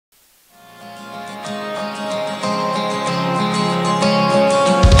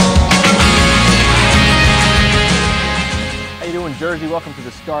welcome to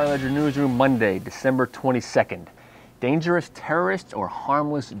the Star Ledger Newsroom, Monday, December 22nd. Dangerous terrorists or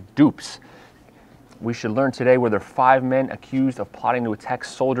harmless dupes? We should learn today whether 5 men accused of plotting to attack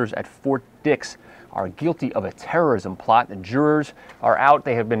soldiers at Fort Dix are guilty of a terrorism plot. The jurors are out.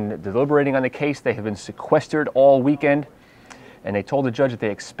 They have been deliberating on the case. They have been sequestered all weekend, and they told the judge that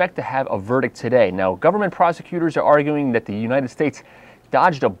they expect to have a verdict today. Now, government prosecutors are arguing that the United States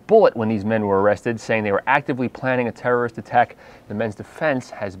dodged a bullet when these men were arrested, saying they were actively planning a terrorist attack. The men's defense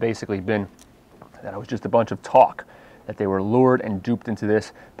has basically been that it was just a bunch of talk, that they were lured and duped into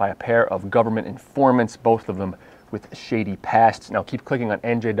this by a pair of government informants, both of them with shady pasts. Now keep clicking on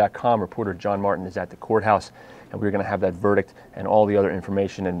NJ.com. Reporter John Martin is at the courthouse, and we're going to have that verdict and all the other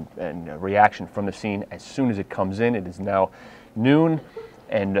information and reaction from the scene as soon as it comes in. It is now noon,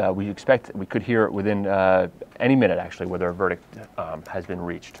 and we expect we could hear within any minute, actually, whether a verdict has been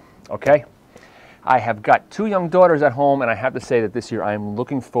reached. Okay? I have got 2 young daughters at home, and I have to say that this year I am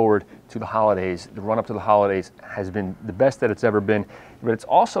looking forward to the holidays. The run-up to the holidays has been the best that it's ever been, but it's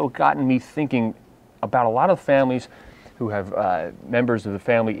also gotten me thinking about a lot of families who have members of the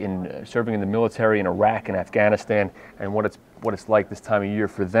family serving in the military in Iraq and Afghanistan, and what it's like this time of year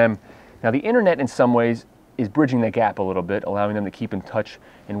for them. Now, the internet in some ways is bridging the gap a little bit, allowing them to keep in touch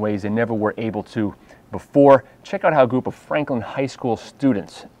in ways they never were able to before. Check out how a group of Franklin High School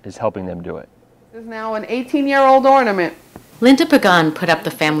students is helping them do it. This is now an 18-year-old ornament. Linda Pagan put up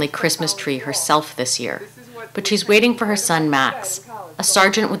the family Christmas tree herself this year, but she's waiting for her son Max, a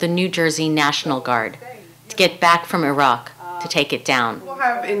sergeant with the New Jersey National Guard, to get back from Iraq to take it down.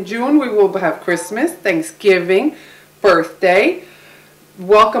 In June, we will have Christmas, Thanksgiving, birthday,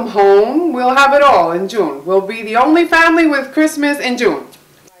 welcome home. We'll have it all in June. We'll be the only family with Christmas in June.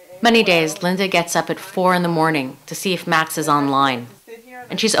 Many days, Linda gets up at 4 in the morning to see if Max is online,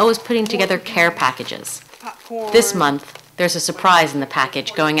 and she's always putting together care packages. This month, there's a surprise in the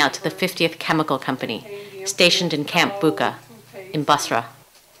package going out to the 50th Chemical Company, stationed in Camp Bucca in Basra.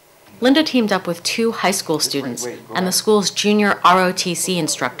 Linda teamed up with 2 high school students and the school's junior ROTC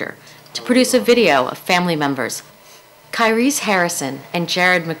instructor to produce a video of family members. Kyrese Harrison and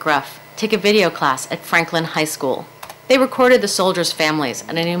Jared McGruff take a video class at Franklin High School. They recorded the soldiers' families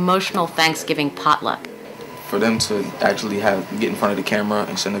at an emotional Thanksgiving potluck. For them to actually get in front of the camera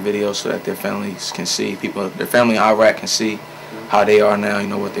and send a video so that their families can see, their family in Iraq can see how they are now,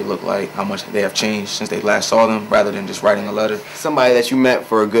 what they look like, how much they have changed since they last saw them, rather than just writing a letter. Somebody that you met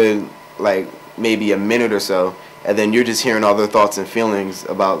for a good, maybe a minute or so, and then you're just hearing all their thoughts and feelings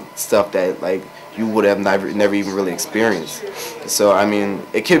about stuff that, you would have never even really experienced. So, I mean,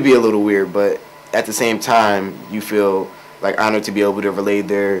 it could be a little weird, but at the same time, you feel, honored to be able to relay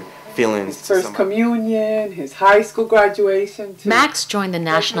their feelings. His first communion, his high school graduation. Max joined the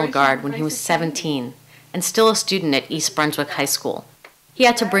National Guard when he was 17 and still a student at East Brunswick High School. He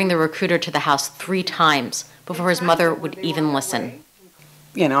had to bring the recruiter to the house 3 times before his mother would even listen.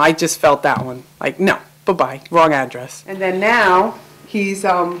 I just felt that one. No, bye-bye, wrong address. And then now he's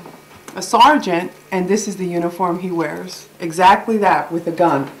a sergeant, and this is the uniform he wears. Exactly that, with a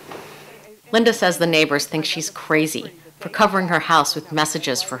gun. Linda says the neighbors think she's crazy for covering her house with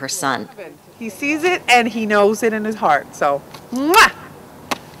messages for her son. He sees it and he knows it in his heart. So, mwah!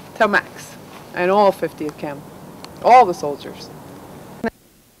 To Max and all 50th Chem, all the soldiers.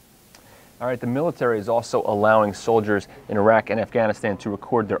 All right, the military is also allowing soldiers in Iraq and Afghanistan to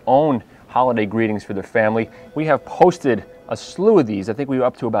record their own holiday greetings for their family. We have posted a slew of these. I think we're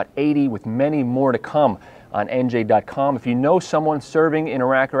up to about 80, with many more to come on NJ.com. If you know someone serving in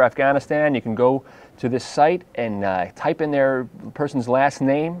Iraq or Afghanistan, you can go to this site and type in their person's last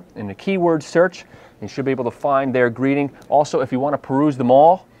name in the keyword search. You should be able to find their greeting. Also, if you want to peruse them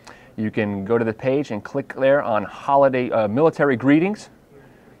all, you can go to the page and click there on holiday military greetings.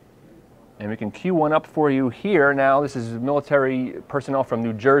 And we can queue one up for you here. Now, this is military personnel from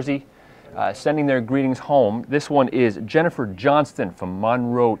New Jersey sending their greetings home. This one is Jennifer Johnston from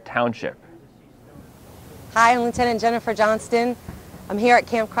Monroe Township. Hi, I'm Lieutenant Jennifer Johnston. I'm here at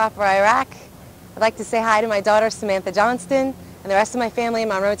Camp Cropper, Iraq. I'd like to say hi to my daughter, Samantha Johnston, and the rest of my family in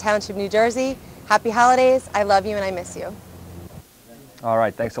Monroe Township, New Jersey. Happy holidays. I love you and I miss you. All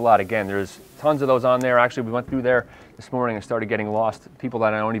right, thanks a lot. Again, there's tons of those on there. Actually, we went through there this morning and started getting lost. People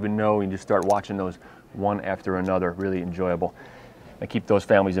that I don't even know, and just start watching those one after another. Really enjoyable. I keep those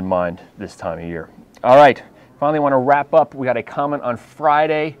families in mind this time of year. All right, finally want to wrap up. We got a comment on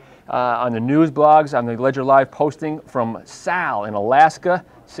Friday on the news blogs, on the Ledger Live posting from Sal in Alaska,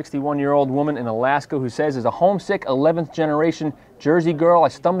 61-year-old woman in Alaska, who says, as a homesick 11th generation Jersey girl, I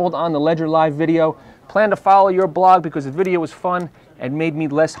stumbled on the Ledger Live video, planned to follow your blog because the video was fun and made me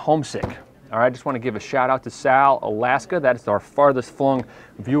less homesick. All right, I just want to give a shout out to Sal, Alaska. That is our farthest flung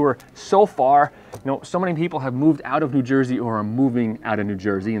viewer so far. You know, so many people have moved out of New Jersey or are moving out of New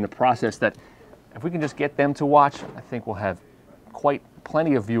Jersey in the process that if we can just get them to watch, I think we'll have quite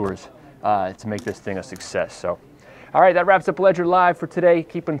plenty of viewers to make this thing a success. So, all right, that wraps up Ledger Live for today.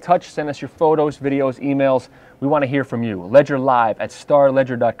 Keep in touch. Send us your photos, videos, emails. We want to hear from you.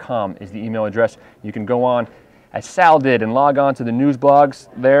 LedgerLive@starledger.com is the email address. You can go on, as Sal did, and log on to the news blogs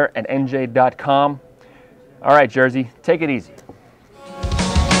there at NJ.com. All right, Jersey, take it easy.